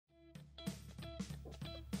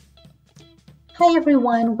Hi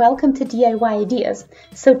everyone, welcome to DIY Ideas.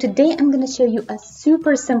 So today I'm going to show you a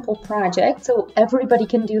super simple project so everybody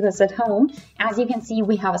can do this at home. As you can see,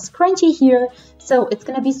 we have a scrunchie here, so it's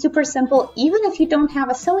going to be super simple. Even if you don't have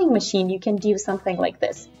a sewing machine, you can do something like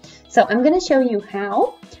this. So I'm going to show you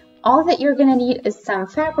how. All that you're going to need is some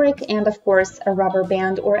fabric and of course a rubber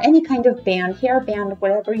band or any kind of band, hair band,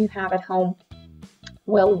 whatever you have at home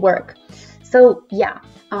will work. So yeah,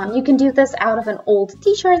 you can do this out of an old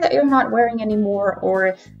t-shirt that you're not wearing anymore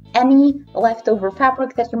or any leftover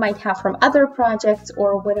fabric that you might have from other projects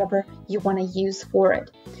or whatever you want to use for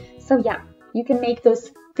it. So yeah, you can make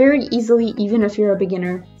this very easily even if you're a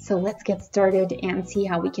beginner. So let's get started and see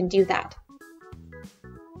how we can do that.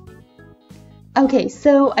 Okay,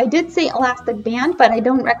 so I did say elastic band, but I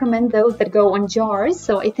don't recommend those that go on jars.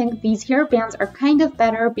 So I think these hair bands are kind of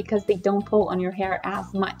better because they don't pull on your hair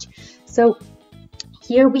as much. So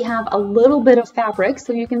here we have a little bit of fabric.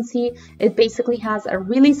 So you can see it basically has a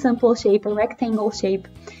really simple shape, a rectangle shape.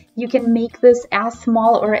 You can make this as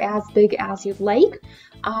small or as big as you'd like.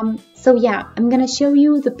 So yeah, I'm gonna show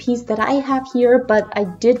you the piece that I have here, but I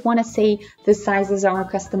did want to say the sizes are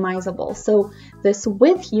customizable. So this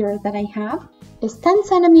width here that I have is 10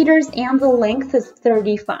 centimeters and the length is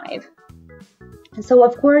 35. And so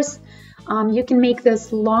of course, you can make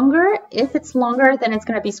this longer. If it's longer, then it's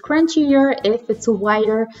going to be scrunchier. If it's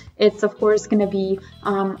wider, it's of course going to be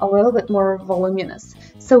a little bit more voluminous.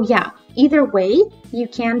 So yeah, either way, you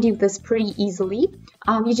can do this pretty easily.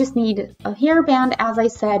 You just need a hairband, as I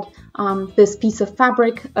said, this piece of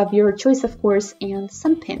fabric of your choice, of course, and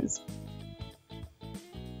some pins.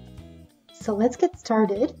 So let's get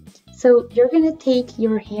started. So you're going to take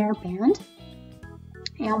your hairband,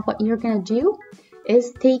 and what you're going to do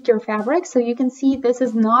is take your fabric. So you can see this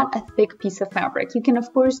is not a thick piece of fabric. You can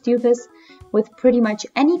of course do this with pretty much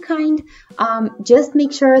any kind. Just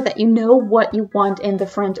make sure that you know what you want in the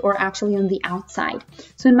front or actually on the outside.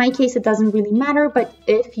 So in my case it doesn't really matter, but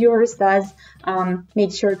if yours does,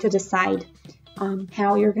 make sure to decide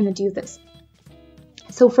how you're going to do this.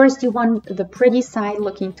 So first you want the pretty side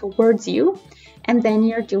looking towards you, and then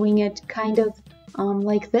you're doing it kind of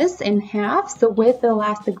like this in half, so with the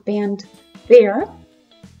elastic band there.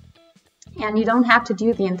 And you don't have to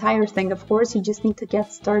do the entire thing, of course, you just need to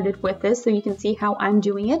get started with this so you can see how I'm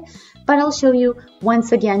doing it. But I'll show you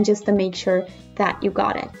once again just to make sure that you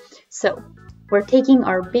got it. So we're taking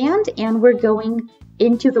our band and we're going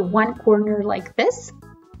into the one corner like this.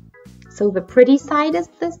 So the pretty side is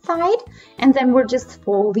this side, and then we're just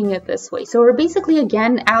folding it this way. So we're basically,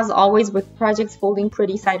 again, as always with projects, folding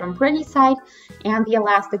pretty side on pretty side, and the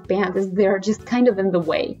elastic band is there just kind of in the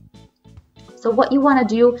way. So what you want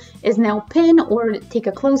to do is now pin or take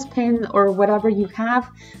a clothespin or whatever you have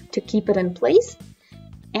to keep it in place.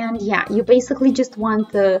 And yeah, you basically just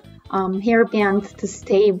want the hairband to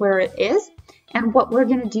stay where it is. And what we're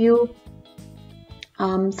going to do,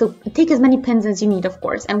 so take as many pins as you need, of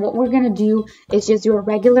course. And what we're going to do is just do a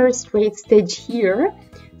regular straight stitch here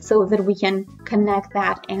so that we can connect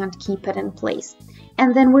that and keep it in place.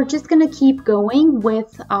 And then we're just going to keep going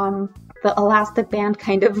with the elastic band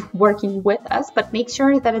kind of working with us, but make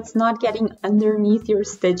sure that it's not getting underneath your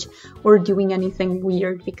stitch or doing anything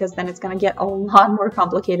weird, because then it's going to get a lot more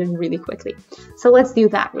complicated really quickly. So let's do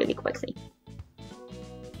that really quickly.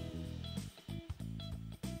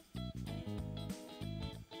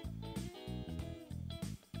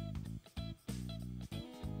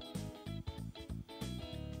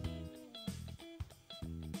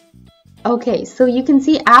 Okay, so you can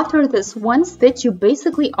see after this one stitch, you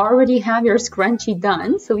basically already have your scrunchie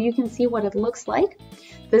done. So you can see what it looks like.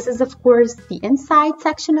 This is, of course, the inside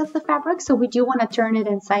section of the fabric. So we do want to turn it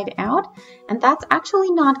inside out. And that's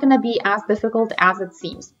actually not going to be as difficult as it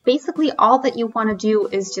seems. Basically, all that you want to do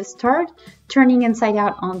is just start turning inside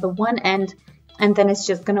out on the one end, and then it's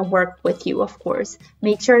just going to work with you, of course.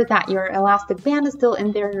 Make sure that your elastic band is still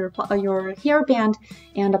in there, your hair band,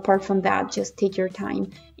 and apart from that, just take your time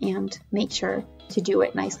and make sure to do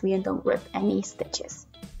it nicely and don't rip any stitches.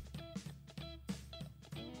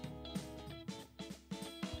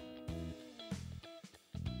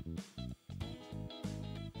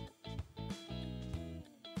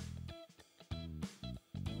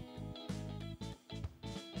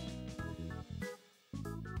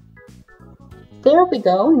 There we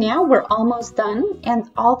go, now we're almost done, and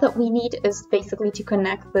all that we need is basically to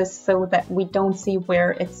connect this so that we don't see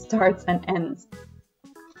where it starts and ends.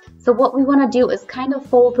 So what we want to do is kind of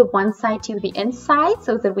fold the one side to the inside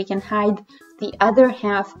so that we can hide the other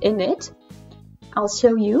half in it. I'll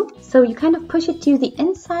show you. So you kind of push it to the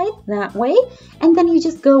inside that way, and then you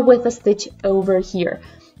just go with a stitch over here.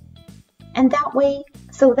 And that way,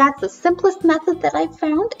 So that's the simplest method that I've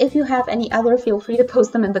found. If you have any other, feel free to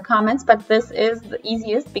post them in the comments, but this is the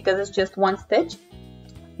easiest because it's just one stitch.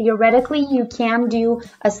 Theoretically, you can do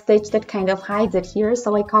a stitch that kind of hides it here,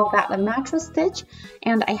 so I call that a mattress stitch,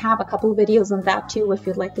 and I have a couple of videos on that too if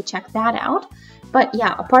you'd like to check that out. But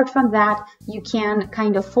yeah, apart from that, you can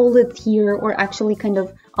kind of fold it here or actually kind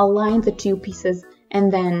of align the two pieces,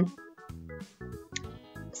 and then,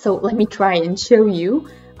 so let me try and show you.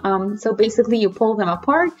 So basically you pull them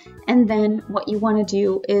apart, and then what you want to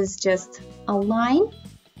do is just align,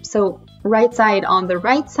 so right side on the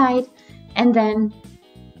right side, and then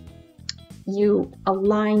you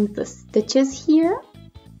align the stitches here,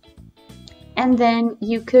 and then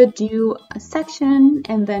you could do a section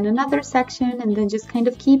and then another section, and then just kind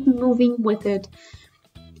of keep moving with it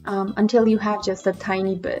until you have just a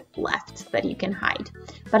tiny bit left that you can hide.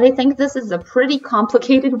 But I think this is a pretty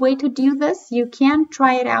complicated way to do this. You can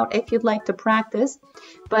try it out if you'd like to practice,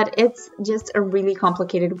 but it's just a really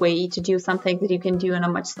complicated way to do something that you can do in a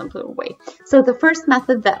much simpler way. So the first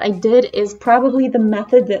method that I did is probably the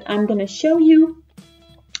method that I'm going to show you.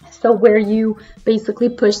 So where you basically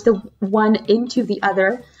push the one into the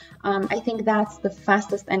other. I think that's the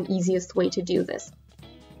fastest and easiest way to do this.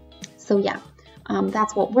 So yeah.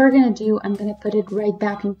 That's what we're going to do. I'm going to put it right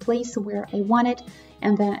back in place where I want it,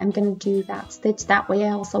 and then I'm going to do that stitch. That way I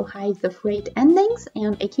also hide the frayed endings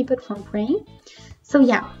and I keep it from fraying. So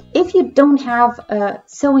yeah, if you don't have a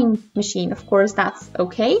sewing machine, of course, that's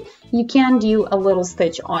okay. You can do a little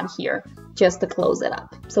stitch on here just to close it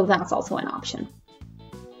up. So that's also an option.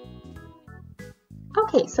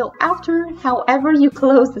 Okay, so after however you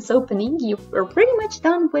close this opening, you are pretty much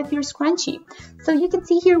done with your scrunchie. So you can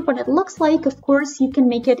see here what it looks like. Of course, you can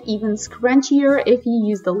make it even scrunchier if you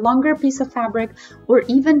use the longer piece of fabric, or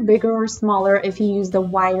even bigger or smaller if you use the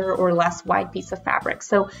wider or less wide piece of fabric.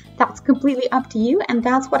 So that's completely up to you, and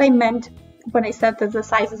that's what I meant when I said that the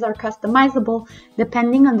sizes are customizable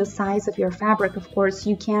depending on the size of your fabric. Of course,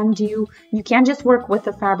 you can just work with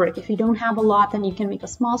the fabric. If you don't have a lot, then you can make a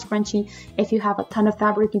small scrunchie. If you have a ton of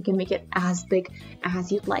fabric, you can make it as big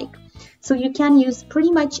as you'd like. So you can use pretty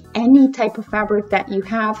much any type of fabric that you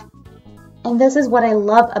have. And this is what I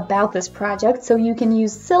love about this project. So you can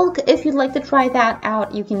use silk if you'd like to try that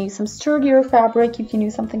out. You can use some sturdier fabric. You can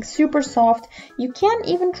use something super soft. You can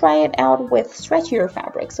even try it out with stretchier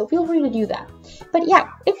fabric. So feel free to do that. But yeah,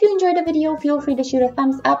 if you enjoyed the video, feel free to shoot a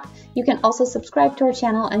thumbs up. You can also subscribe to our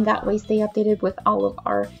channel, and that way stay updated with all of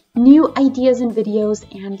our new ideas and videos.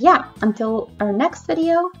 And yeah, until our next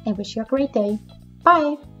video, I wish you a great day.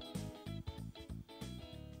 Bye!